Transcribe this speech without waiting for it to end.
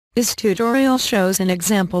This tutorial shows an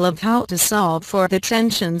example of how to solve for the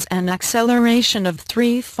tensions and acceleration of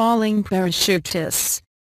 3 falling parachutists.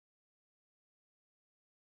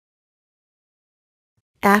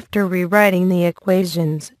 After rewriting the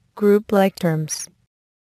equations, group like terms.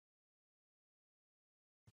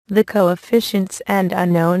 The coefficients and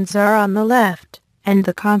unknowns are on the left, and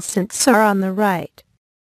the constants are on the right.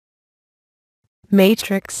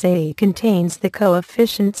 Matrix A contains the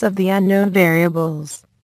coefficients of the unknown variables.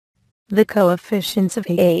 The coefficients of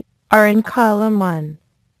A are in column 1,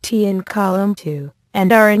 T in column 2,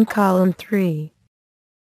 and R in column 3.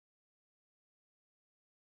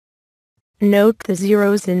 Note the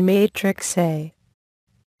zeros in matrix A.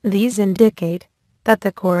 These indicate that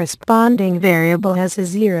the corresponding variable has a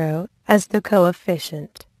 0 as the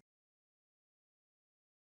coefficient.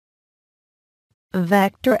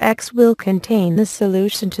 Vector X will contain the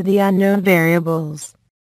solution to the unknown variables.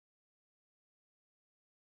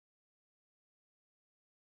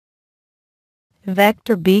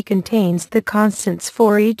 Vector B contains the constants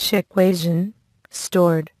for each equation,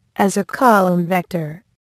 stored as a column vector.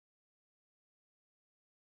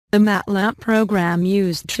 The MATLAB program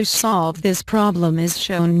used to solve this problem is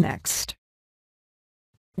shown next.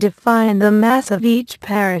 Define the mass of each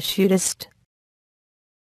parachutist.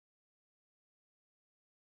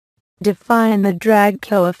 Define the drag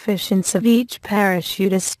coefficients of each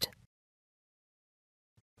parachutist.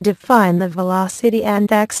 Define the velocity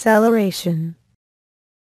and acceleration.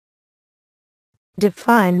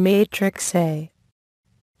 Define matrix A.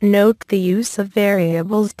 Note the use of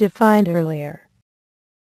variables defined earlier.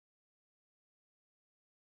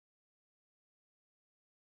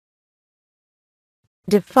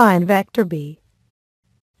 Define vector B.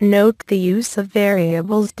 Note the use of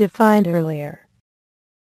variables defined earlier.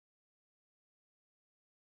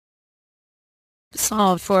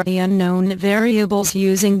 Solve for the unknown variables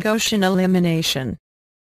using Gaussian elimination.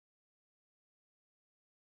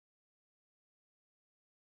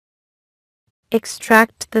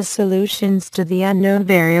 Extract the solutions to the unknown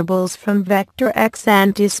variables from vector X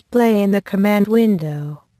and display in the command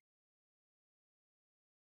window.